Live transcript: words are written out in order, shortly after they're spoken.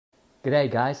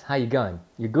G'day guys, how you going?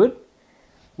 You good?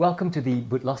 Welcome to the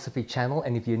Bootlosophy channel,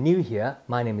 and if you're new here,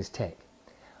 my name is Tech.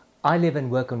 I live and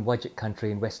work on Wajik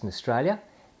country in Western Australia,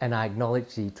 and I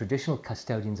acknowledge the traditional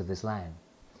custodians of this land.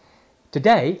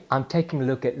 Today, I'm taking a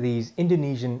look at these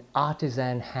Indonesian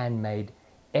artisan handmade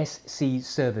SC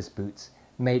service boots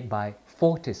made by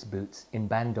Fortis Boots in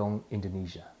Bandung,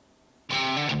 Indonesia.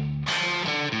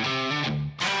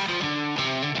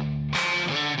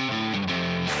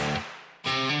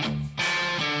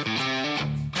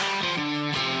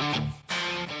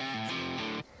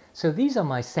 So these are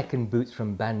my second boots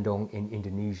from Bandung in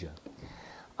Indonesia.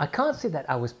 I can't say that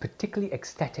I was particularly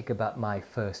ecstatic about my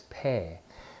first pair.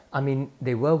 I mean,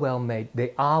 they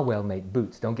are well-made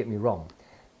boots, don't get me wrong.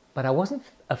 But I wasn't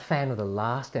a fan of the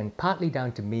last, and partly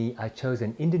down to me, I chose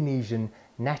an Indonesian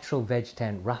natural veg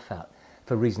tan rough out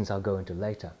for reasons I'll go into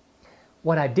later.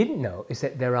 What I didn't know is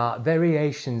that there are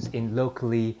variations in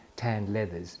locally tanned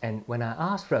leathers, and when I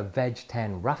asked for a veg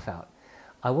tan rough out,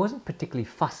 I wasn't particularly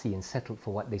fussy and settled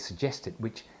for what they suggested,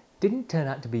 which didn't turn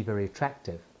out to be very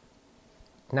attractive.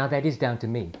 Now that is down to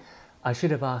me. I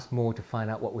should have asked more to find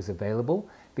out what was available,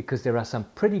 because there are some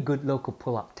pretty good local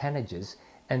pull-up tannages,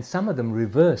 and some of them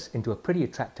reverse into a pretty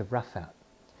attractive rough out.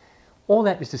 All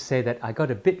that is to say that I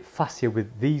got a bit fussier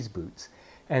with these boots,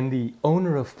 and the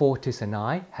owner of Fortis and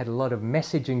I had a lot of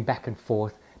messaging back and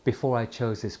forth before I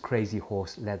chose this Crazy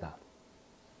Horse Leather.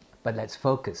 But let's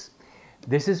focus.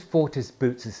 This is Fortis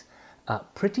Boots'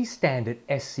 pretty standard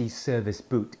SC service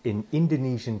boot in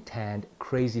Indonesian-tanned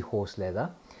Crazy Horse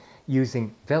Leather,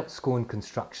 using Veldschoen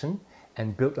construction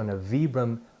and built on a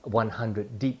Vibram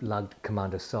 100 deep-lugged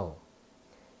commando sole.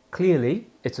 Clearly,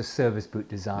 it's a service boot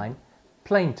design,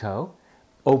 plain toe,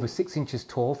 over 6 inches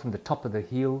tall from the top of the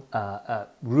heel,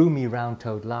 roomy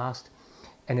round-toed last,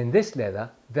 and in this leather,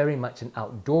 very much an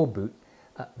outdoor boot,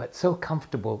 but so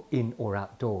comfortable in or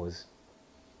outdoors.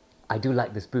 I do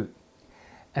like this boot,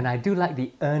 and I do like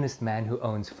the earnest man who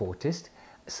owns Fortis,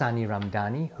 Sani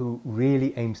Ramdhani, who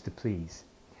really aims to please.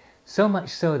 So much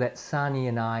so that Sani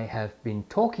and I have been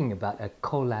talking about a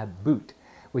collab boot,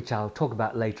 which I'll talk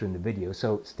about later in the video,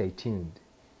 so stay tuned.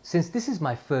 Since this is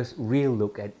my first real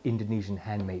look at Indonesian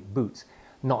handmade boots,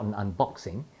 not an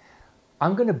unboxing,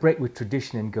 I'm going to break with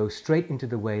tradition and go straight into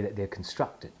the way that they're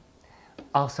constructed.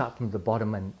 I'll start from the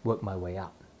bottom and work my way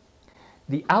up.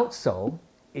 The outsole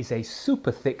is a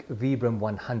super thick Vibram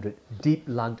 100 deep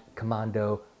lugged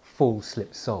commando full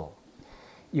slip sole.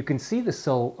 You can see the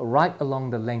sole right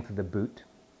along the length of the boot.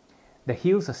 The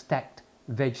heels are stacked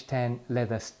veg tan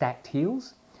leather stacked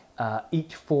heels,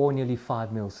 each 4 nearly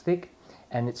 5 mils thick,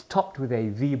 and it's topped with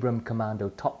a Vibram commando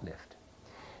top lift.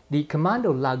 The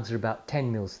commando lugs are about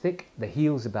 10 mils thick, the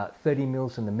heels about 30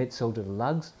 mils from the midsole to the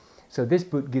lugs, so this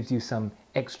boot gives you some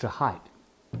extra height.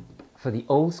 For the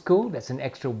old school, that's an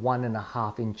extra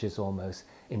 1.5 inches almost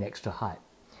in extra height.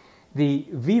 The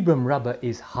Vibram rubber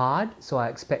is hard, so I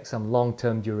expect some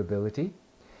long-term durability.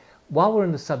 While we're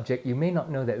on the subject, you may not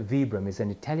know that Vibram is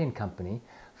an Italian company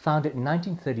founded in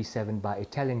 1937 by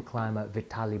Italian climber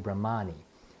Vitale Bramani,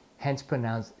 hence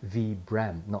pronounced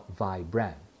V-Bram, not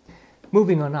Vi-Bram.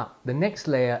 Moving on up, the next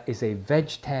layer is a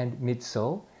veg-tanned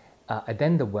midsole,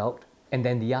 then the welt, and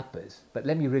then the uppers. But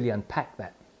let me really unpack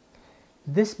that.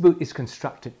 This boot is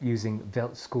constructed using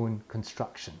Veldschoen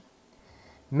construction.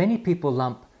 Many people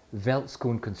lump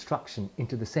Veldschoen construction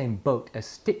into the same boat as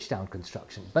stitch-down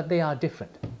construction, but they are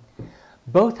different.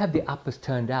 Both have the uppers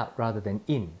turned out rather than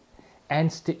in,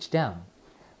 and stitched down.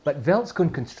 But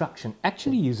Veldschoen construction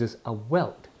actually uses a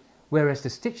welt, whereas the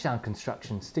stitch-down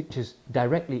construction stitches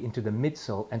directly into the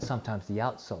midsole and sometimes the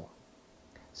outsole.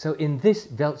 So in this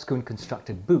Veldschoen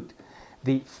constructed boot,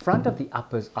 the front of the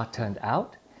uppers are turned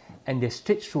out, and they're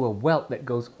stitched through a welt that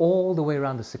goes all the way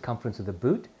around the circumference of the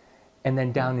boot and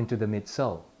then down into the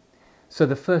midsole. So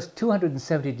the first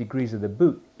 270 degrees of the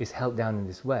boot is held down in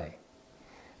this way.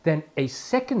 Then a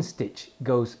second stitch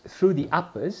goes through the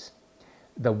uppers,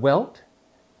 the welt,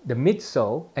 the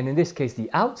midsole, and in this case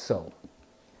the outsole.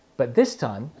 But this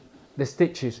time the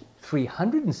stitch is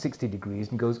 360 degrees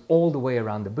and goes all the way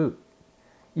around the boot.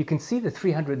 You can see the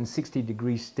 360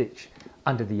 degree stitch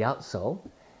under the outsole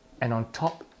and on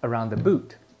top around the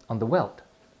boot, on the welt.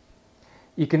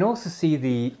 You can also see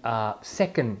the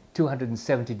second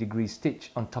 270 degree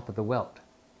stitch on top of the welt,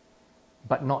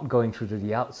 but not going through to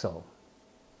the outsole.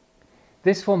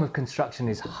 This form of construction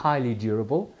is highly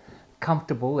durable,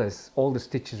 comfortable as all the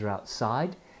stitches are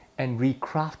outside, and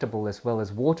recraftable as well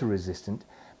as water resistant,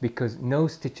 because no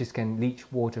stitches can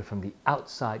leach water from the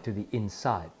outside to the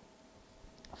inside.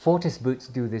 Fortis boots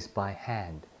do this by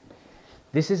hand.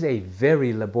 This is a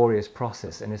very laborious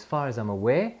process, and as far as I'm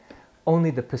aware,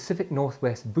 Only the Pacific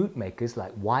Northwest bootmakers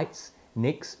like White's,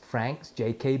 Nick's, Frank's,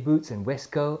 JK Boots and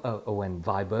Wesco and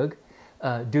Viberg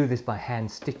do this by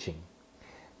hand stitching.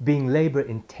 Being labor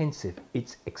intensive,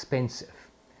 it's expensive.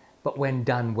 But when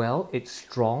done well, it's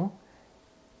strong.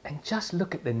 And just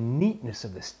look at the neatness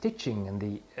of the stitching and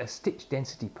the stitch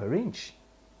density per inch.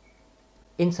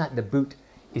 Inside the boot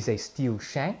is a steel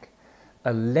shank,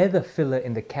 a leather filler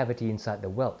in the cavity inside the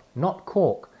welt, not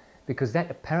cork, because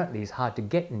that apparently is hard to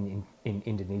get in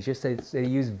Indonesia, so they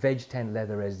use veg-tanned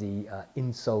leather as the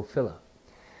insole filler.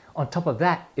 On top of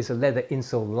that is a leather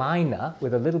insole liner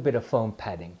with a little bit of foam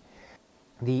padding.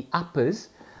 The uppers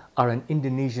are an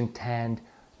Indonesian-tanned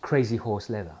Crazy Horse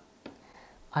Leather.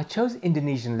 I chose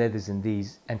Indonesian leathers in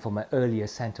these and for my earlier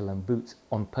Santalum boots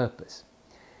on purpose.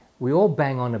 We all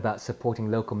bang on about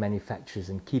supporting local manufacturers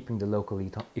and keeping the local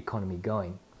economy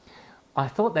going. I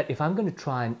thought that if I'm going to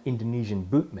try an Indonesian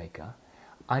bootmaker,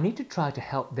 I need to try to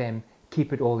help them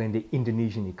keep it all in the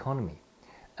Indonesian economy.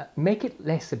 Make it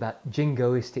less about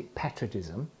jingoistic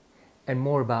patriotism and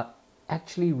more about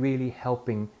actually really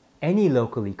helping any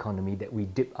local economy that we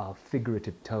dip our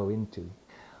figurative toe into.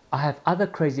 I have other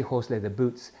Crazy Horse leather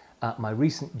boots. My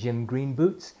recent Jim Green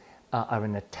boots are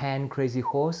in a tan Crazy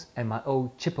Horse, and my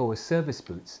old Chippewa service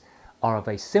boots are of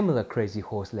a similar Crazy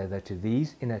Horse leather to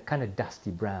these in a kind of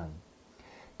dusty brown.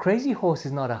 Crazy Horse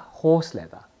is not a horse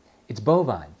leather, it's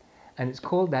bovine, and it's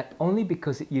called that only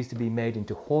because it used to be made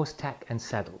into horse tack and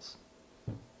saddles.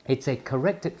 It's a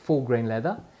corrected full grain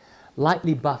leather,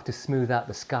 lightly buffed to smooth out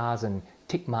the scars and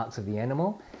tick marks of the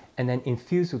animal, and then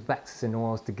infused with waxes and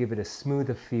oils to give it a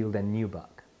smoother feel than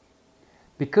nubuck.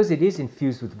 Because it is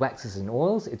infused with waxes and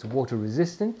oils, it's water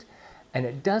resistant, and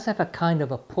it does have a kind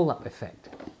of a pull-up effect.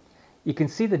 You can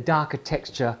see the darker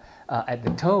texture at the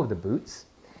toe of the boots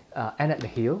and at the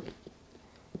heel,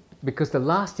 because the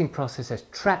lasting process has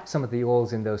trapped some of the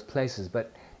oils in those places,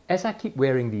 but as I keep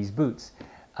wearing these boots,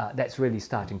 that's really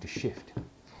starting to shift.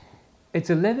 It's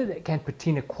a leather that can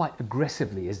patina quite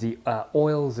aggressively as the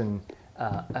oils and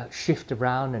shift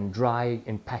around and dry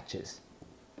in patches.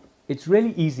 It's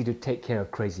really easy to take care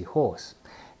of Crazy Horse.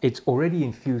 It's already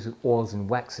infused with oils and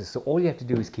waxes, so all you have to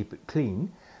do is keep it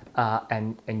clean.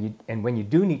 And when you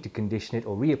do need to condition it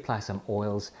or reapply some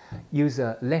oils, use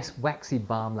a less waxy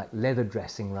balm like leather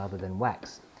dressing rather than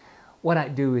wax. What I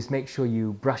do is make sure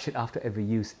you brush it after every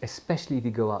use, especially if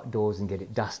you go outdoors and get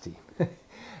it dusty.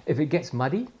 If it gets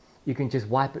muddy, you can just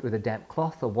wipe it with a damp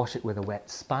cloth or wash it with a wet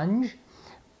sponge,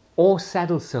 or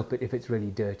saddle soap it if it's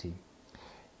really dirty.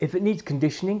 If it needs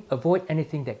conditioning, avoid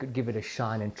anything that could give it a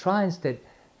shine and try instead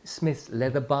Smith's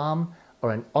Leather Balm or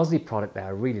an Aussie product that I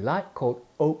really like called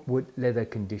Oakwood Leather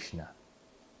Conditioner.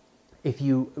 If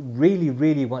you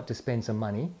really want to spend some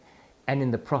money and in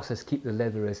the process keep the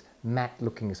leather as matte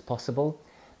looking as possible,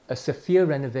 a Sophia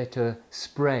Renovator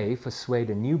spray for suede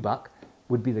and nubuck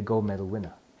would be the gold medal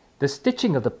winner. The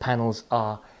stitching of the panels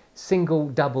are single,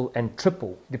 double and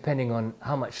triple depending on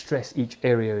how much stress each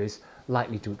area is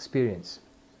likely to experience.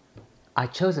 I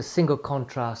chose a single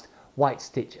contrast white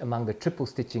stitch among the triple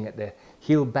stitching at the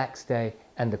heel backstay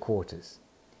and the quarters.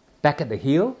 Back at the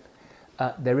heel,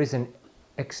 there is an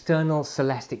external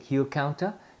celastic heel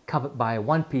counter covered by a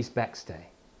one-piece backstay.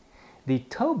 The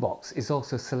toe box is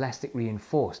also celastic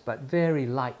reinforced, but very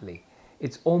lightly.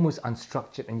 It's almost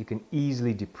unstructured and you can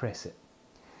easily depress it.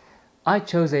 I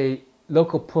chose a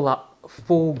local pull-up,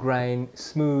 full grain,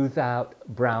 smooth out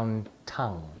brown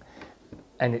tongue,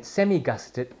 and it's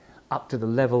semi-gusseted up to the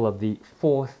level of the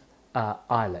fourth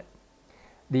eyelet.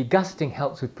 The gusseting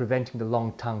helps with preventing the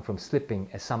long tongue from slipping,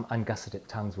 as some ungusseted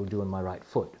tongues will do on my right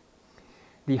foot.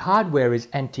 The hardware is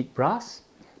antique brass,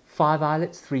 5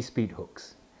 eyelets, 3 speed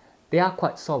hooks. They are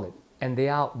quite solid and they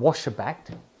are washer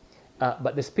backed,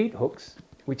 but the speed hooks,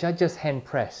 which I just hand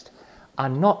pressed, are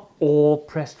not all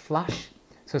pressed flush,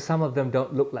 so some of them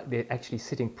don't look like they're actually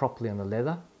sitting properly on the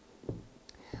leather.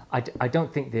 I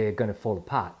don't think they're going to fall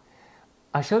apart.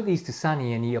 I showed these to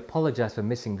Sonny and he apologized for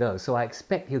missing those, so I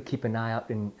expect he'll keep an eye out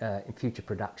in future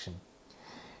production.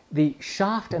 The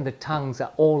shaft and the tongues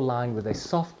are all lined with a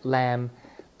soft lambskin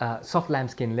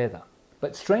leather,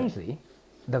 but strangely,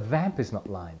 the vamp is not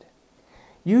lined.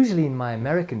 Usually in my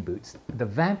American boots, the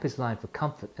vamp is lined for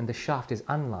comfort and the shaft is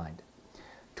unlined.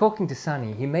 Talking to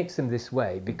Sonny, he makes them this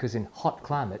way because in hot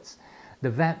climates, the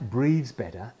vamp breathes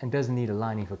better and doesn't need a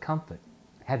lining for comfort.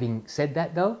 Having said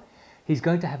that though, he's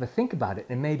going to have a think about it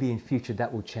and maybe in future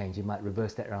that will change. He might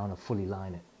reverse that around or fully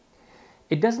line it.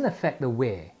 It doesn't affect the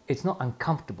wear. It's not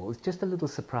uncomfortable. It's just a little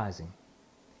surprising.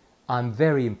 I'm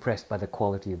very impressed by the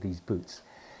quality of these boots.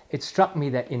 It struck me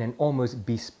that in an almost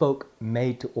bespoke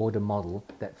made-to-order model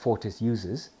that Fortis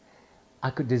uses, I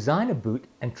could design a boot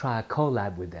and try a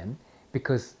collab with them,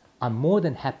 because I'm more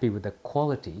than happy with the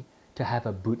quality to have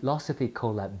a Bootlosophy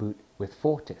collab boot with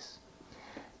Fortis.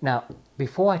 Now,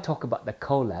 before I talk about the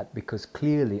collab, because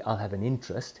clearly I'll have an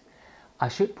interest, I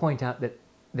should point out that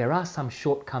there are some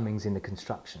shortcomings in the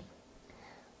construction.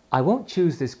 I won't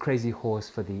choose this Crazy Horse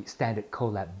for the standard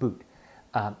collab boot,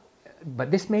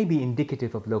 but this may be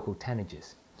indicative of local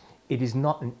tannages. It is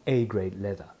not an A-grade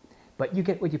leather, but you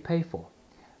get what you pay for.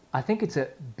 I think it's a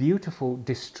beautiful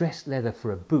distressed leather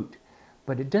for a boot,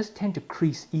 but it does tend to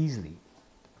crease easily.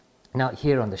 Now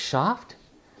here on the shaft,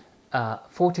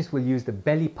 Fortis will use the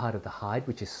belly part of the hide,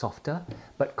 which is softer,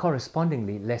 but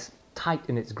correspondingly less tight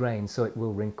in its grain, so it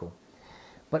will wrinkle.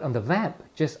 But on the vamp,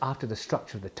 just after the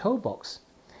structure of the toe box,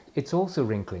 it's also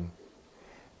wrinkling.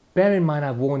 Bear in mind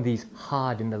I've worn these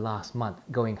hard in the last month,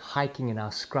 going hiking in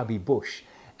our scrubby bush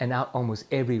and out almost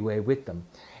everywhere with them.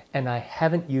 And I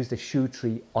haven't used a shoe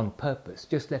tree on purpose,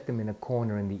 just left them in a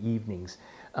corner in the evenings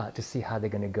to see how they're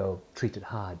going to go treated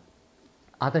hard.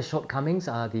 Other shortcomings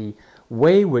are the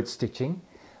wayward stitching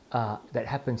that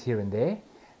happens here and there.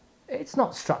 It's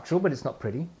not structural, but it's not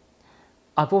pretty.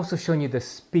 I've also shown you the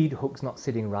speed hooks not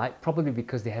sitting right, probably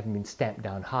because they haven't been stamped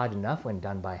down hard enough when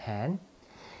done by hand.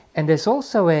 And there's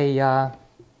also a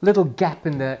little gap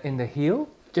in the heel,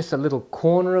 just a little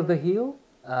corner of the heel,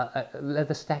 a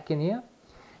leather stack in here.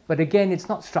 But again, it's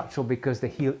not structural because the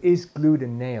heel is glued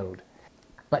and nailed.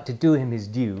 But to do him his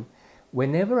due,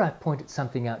 whenever I've pointed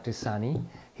something out to Sunny,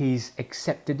 he's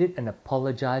accepted it and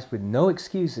apologized with no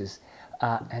excuses.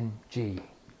 And gee,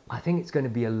 I think it's going to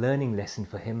be a learning lesson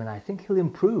for him, and I think he'll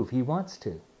improve. He wants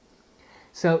to.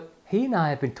 So he and I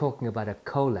have been talking about a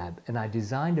collab, and I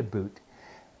designed a boot.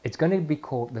 It's going to be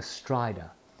called the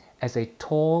Strider, as a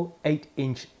tall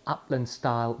 8-inch upland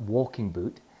style walking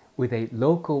boot with a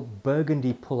local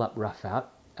burgundy pull-up rough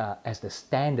out as the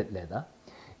standard leather,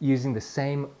 using the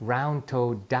same round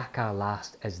toe Dakar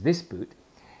last as this boot,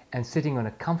 and sitting on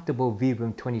a comfortable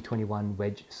Vibram 2021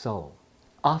 wedge sole.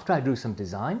 After I drew some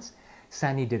designs,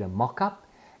 Sani did a mock-up,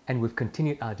 and we've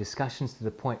continued our discussions to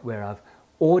the point where I've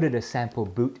ordered a sample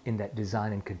boot in that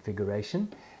design and configuration,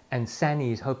 and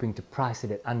Sani is hoping to price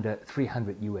it at under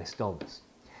 $300 US.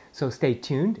 So stay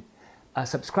tuned,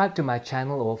 subscribe to my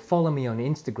channel or follow me on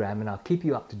Instagram, and I'll keep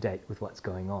you up to date with what's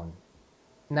going on.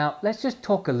 Now let's just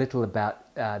talk a little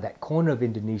about that corner of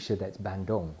Indonesia that's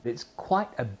Bandung. It's quite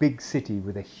a big city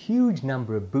with a huge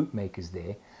number of bootmakers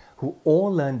there who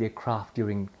all learned their craft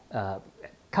during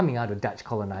coming out of Dutch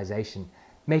colonization,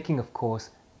 making, of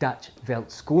course, Dutch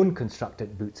Veldschoen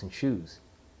constructed boots and shoes.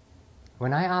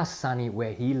 When I asked Sunny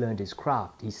where he learned his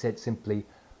craft, he said simply,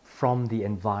 from the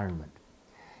environment.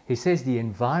 He says the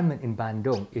environment in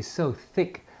Bandung is so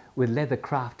thick with leather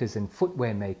crafters and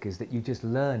footwear makers that you just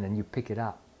learn and you pick it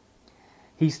up.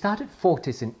 He started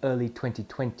Fortis in early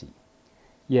 2020.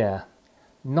 Yeah,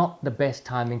 not the best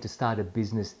timing to start a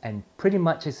business, and pretty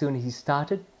much as soon as he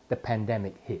started, the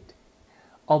pandemic hit.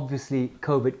 Obviously,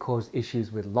 COVID caused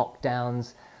issues with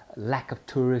lockdowns, lack of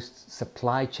tourists,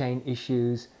 supply chain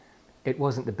issues. It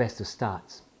wasn't the best of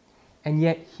starts. And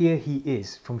yet here he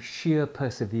is from sheer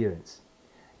perseverance.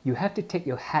 You have to take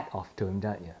your hat off to him,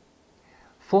 don't you?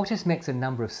 Fortis makes a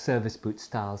number of service boot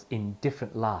styles in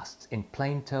different lasts, in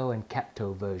plain toe and cap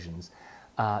toe versions.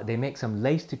 They make some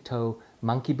lace to toe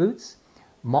monkey boots,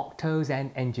 mock toes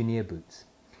and engineer boots.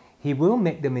 He will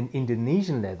make them in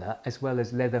Indonesian leather, as well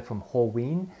as leather from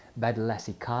Horween,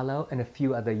 Badalassi Carlo, and a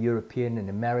few other European and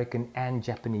American and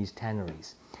Japanese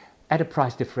tanneries, at a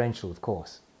price differential, of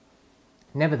course.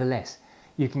 Nevertheless,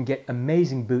 you can get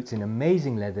amazing boots in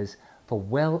amazing leathers for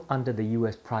well under the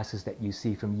US prices that you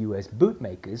see from US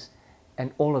bootmakers,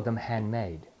 and all of them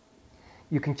handmade.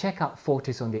 You can check out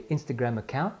Fortis on their Instagram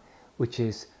account, which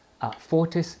is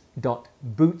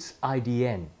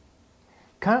fortis.bootsidn.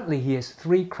 Currently he has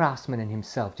 3 craftsmen and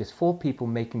himself, just 4 people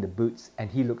making the boots,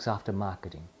 and he looks after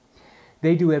marketing.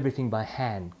 They do everything by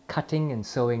hand, cutting and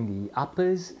sewing the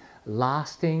uppers,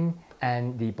 lasting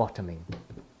and the bottoming.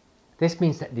 This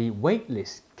means that the wait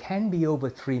list can be over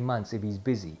 3 months if he's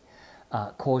busy,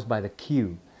 caused by the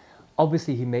queue.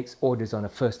 Obviously he makes orders on a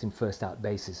first in first out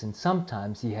basis, and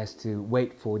sometimes he has to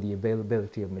wait for the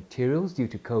availability of materials due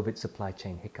to COVID supply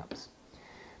chain hiccups.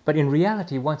 But in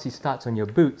reality, once he starts on your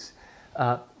boots,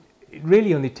 it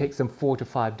really only takes them 4 to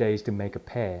 5 days to make a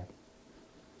pair.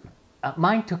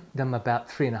 Mine took them about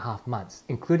 3.5 months,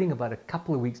 including about a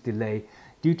couple of weeks delay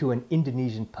due to an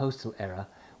Indonesian postal error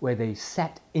where they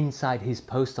sat inside his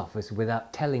post office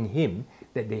without telling him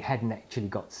that they hadn't actually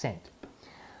got sent.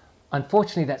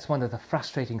 Unfortunately, that's one of the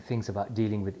frustrating things about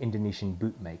dealing with Indonesian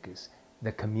bootmakers,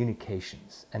 the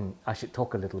communications, and I should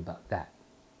talk a little about that.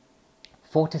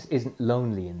 Fortis isn't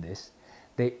lonely in this.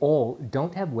 They all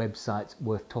don't have websites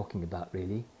worth talking about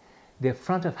really. Their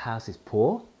front of house is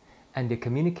poor and their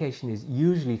communication is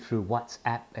usually through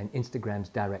WhatsApp and Instagram's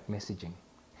direct messaging.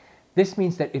 This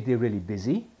means that if they're really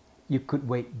busy, you could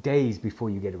wait days before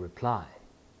you get a reply.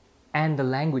 And the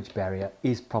language barrier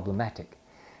is problematic.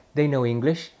 They know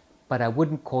English, but I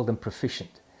wouldn't call them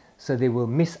proficient, so they will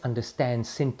misunderstand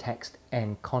syntax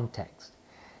and context.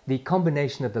 The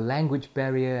combination of the language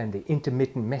barrier and the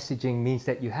intermittent messaging means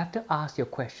that you have to ask your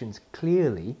questions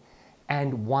clearly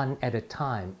and one at a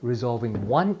time, resolving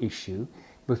one issue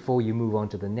before you move on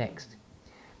to the next.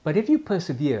 But if you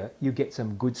persevere, you get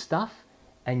some good stuff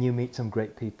and you meet some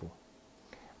great people.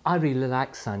 I really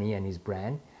like Sunny and his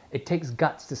brand. It takes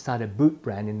guts to start a boot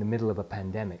brand in the middle of a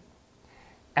pandemic.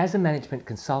 As a management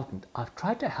consultant, I've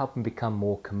tried to help him become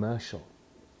more commercial.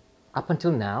 Up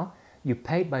until now, you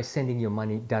paid by sending your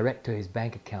money direct to his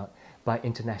bank account by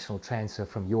international transfer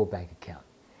from your bank account.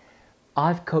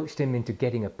 I've coached him into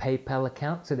getting a PayPal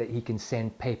account so that he can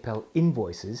send PayPal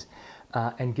invoices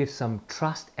and give some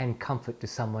trust and comfort to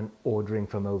someone ordering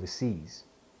from overseas.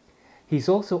 He's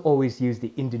also always used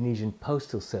the Indonesian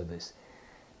postal service,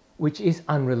 which is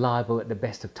unreliable at the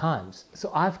best of times.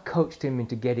 So I've coached him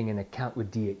into getting an account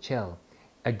with DHL,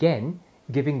 again,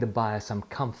 giving the buyer some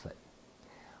comfort.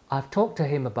 I've talked to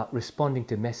him about responding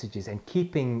to messages and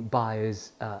keeping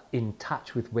buyers in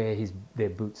touch with where their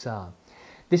boots are.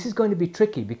 This is going to be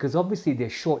tricky because obviously they're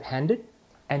short-handed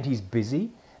and he's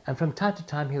busy, and from time to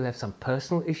time he'll have some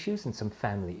personal issues and some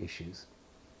family issues.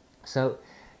 So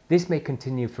this may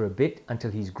continue for a bit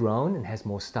until he's grown and has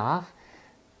more staff,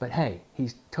 but hey,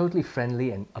 he's totally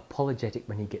friendly and apologetic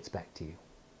when he gets back to you.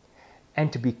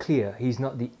 And to be clear, he's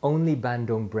not the only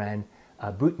Bandung brand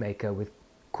bootmaker with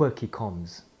quirky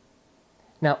comms.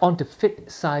 Now on to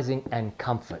fit, sizing and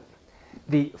comfort.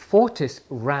 The Fortis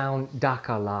round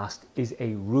Dakar last is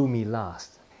a roomy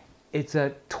last. It's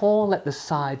a tall at the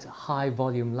sides, high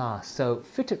volume last, so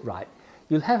fit it right,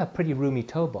 you'll have a pretty roomy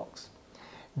toe box.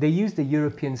 They use the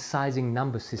European sizing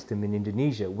number system in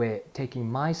Indonesia, where taking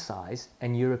my size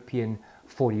and European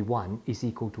 41 is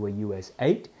equal to a US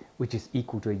 8, which is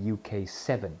equal to a UK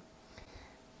 7.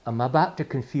 I'm about to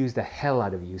confuse the hell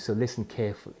out of you, so listen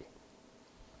carefully.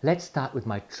 Let's start with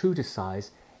my true to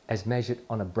size as measured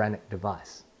on a Brannock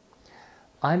device.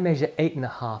 I measure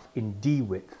 8.5 in D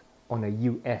width on a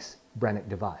US Brannock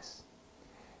device.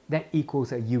 That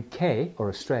equals a UK or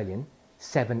Australian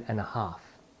 7.5.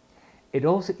 It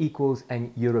also equals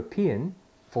an European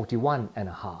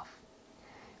 41.5.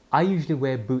 I usually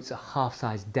wear boots a half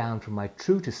size down from my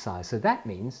true to size, so that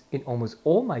means in almost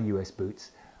all my US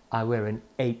boots I wear an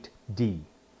 8D.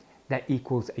 That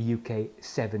equals a UK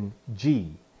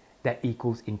 7G. That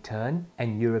equals in turn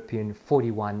an European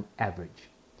 41 average.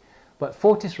 But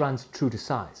Fortis runs true to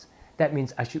size. That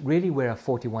means I should really wear a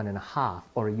 41.5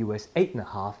 or a US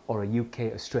 8.5 or a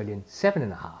UK Australian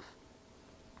 7.5.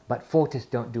 But Fortis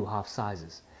don't do half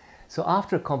sizes. So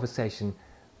after a conversation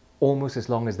almost as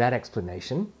long as that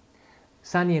explanation,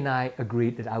 Sunny and I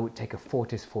agreed that I would take a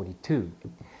Fortis 42.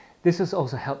 This was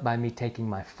also helped by me taking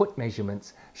my foot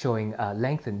measurements showing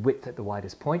length and width at the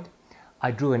widest point. I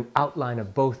drew an outline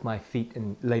of both my feet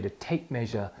and laid a tape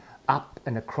measure up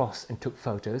and across and took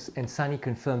photos, and Sunny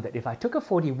confirmed that if I took a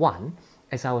 41,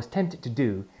 as I was tempted to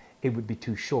do, it would be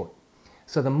too short.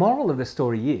 So the moral of the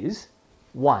story is,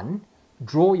 1.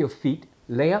 Draw your feet,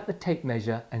 lay out the tape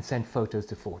measure and send photos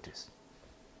to Fortis.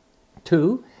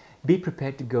 2. Be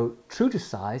prepared to go true to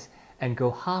size and go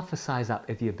half a size up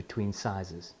if you're between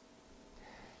sizes.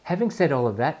 Having said all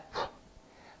of that,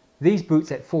 these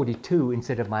boots at 42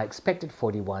 instead of my expected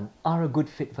 41 are a good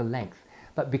fit for length,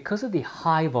 but because of the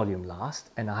high volume last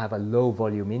and I have a low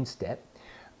volume instep,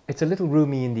 it's a little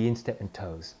roomy in the instep and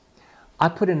toes. I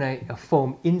put in a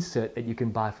foam insert that you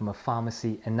can buy from a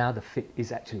pharmacy, and now the fit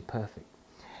is actually perfect.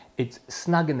 It's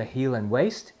snug in the heel and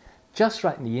waist, just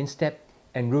right in the instep,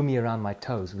 and roomy around my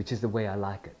toes, which is the way I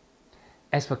like it.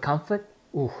 As for comfort,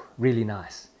 ooh, really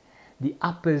nice. The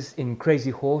uppers in Crazy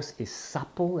Horse is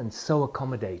supple and so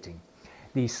accommodating.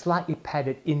 The slightly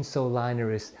padded insole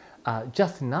liner is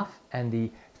just enough, and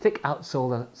the thick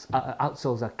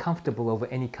outsoles are comfortable over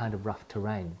any kind of rough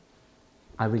terrain.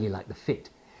 I really like the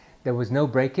fit. There was no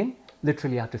break-in.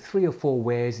 Literally after 3 or 4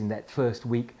 wears in that first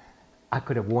week, I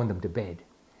could have worn them to bed.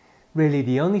 Really,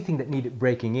 the only thing that needed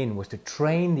breaking in was to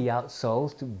train the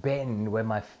outsoles to bend where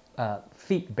my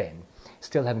feet bend.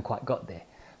 Still haven't quite got there.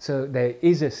 So there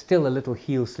is still a little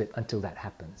heel slip until that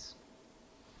happens.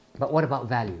 But what about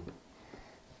value?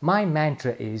 My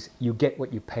mantra is you get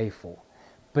what you pay for,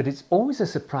 but it's always a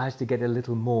surprise to get a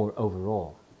little more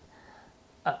overall.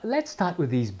 Let's start with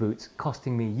these boots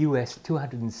costing me US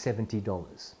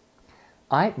 $270.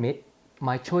 I admit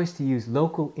my choice to use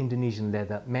local Indonesian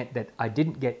leather meant that I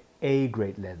didn't get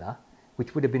A-grade leather,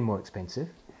 which would have been more expensive,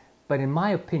 but in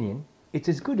my opinion, it's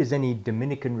as good as any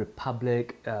Dominican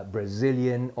Republic,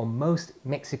 Brazilian, or most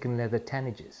Mexican leather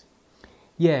tannages.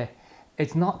 Yeah,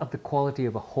 it's not of the quality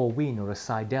of a Horween or a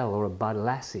Seidel or a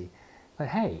Badalassi, but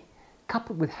hey,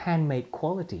 coupled with handmade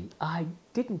quality, I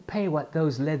didn't pay what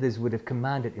those leathers would have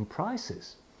commanded in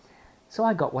prices. So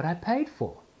I got what I paid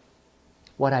for.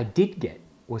 What I did get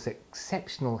was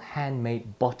exceptional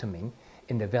handmade bottoming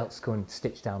in the Veldschoen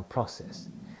stitch down process.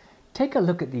 Take a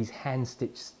look at these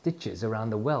hand-stitched stitches around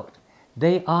the welt.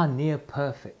 They are near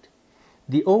perfect.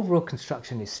 The overall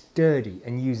construction is sturdy,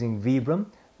 and using Vibram,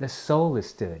 the sole is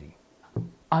sturdy.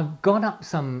 I've gone up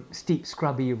some steep,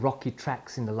 scrubby, rocky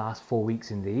tracks in the last 4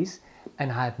 weeks in these,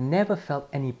 and I have never felt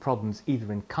any problems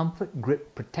either in comfort,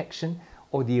 grip, protection,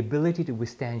 or the ability to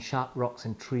withstand sharp rocks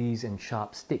and trees and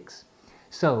sharp sticks.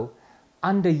 So,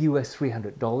 under US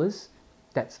 $300,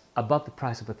 that's above the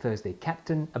price of a Thursday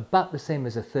Captain, about the same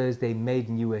as a Thursday made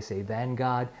in USA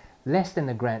Vanguard, less than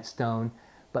a Grant Stone,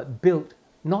 but built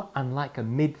not unlike a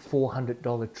mid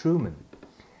 $400 Truman.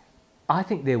 I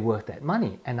think they're worth that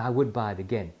money, and I would buy it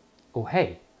again. Oh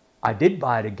hey, I did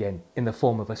buy it again in the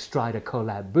form of a Strider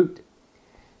Collab boot.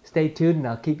 Stay tuned and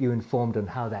I'll keep you informed on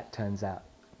how that turns out.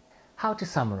 How to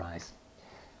summarize?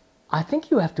 I think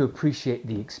you have to appreciate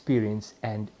the experience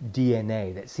and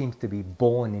DNA that seems to be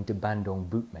born into Bandung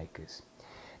bootmakers.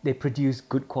 They produce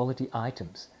good quality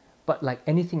items, but like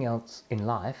anything else in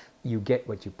life, you get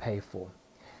what you pay for.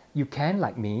 You can,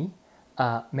 like me,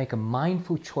 make a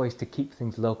mindful choice to keep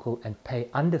things local and pay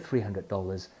under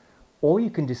 $300, or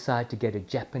you can decide to get a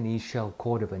Japanese shell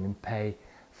cordovan and pay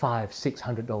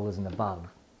 $500–600 and above.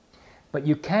 But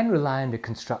you can rely on the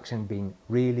construction being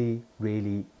really,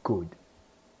 really good.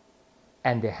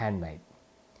 And they're handmade.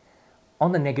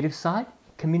 On the negative side,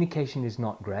 communication is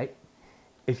not great.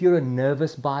 If you're a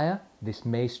nervous buyer, this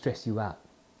may stress you out.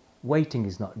 Waiting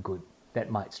is not good.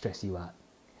 That might stress you out.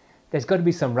 There's got to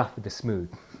be some rough with the smooth.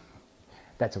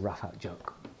 That's a rough out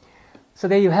joke. So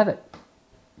there you have it.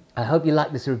 I hope you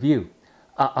like this review.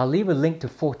 I'll leave a link to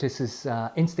Fortis's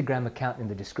Instagram account in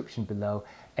the description below,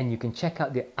 and you can check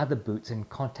out their other boots and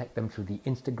contact them through the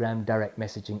Instagram direct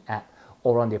messaging app,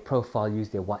 or on their profile use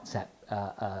their WhatsApp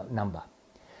number.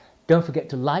 Don't forget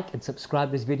to like and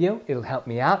subscribe this video. It'll help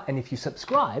me out, and if you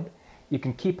subscribe, you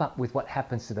can keep up with what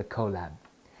happens to the collab.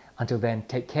 Until then,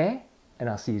 take care, and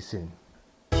I'll see you soon.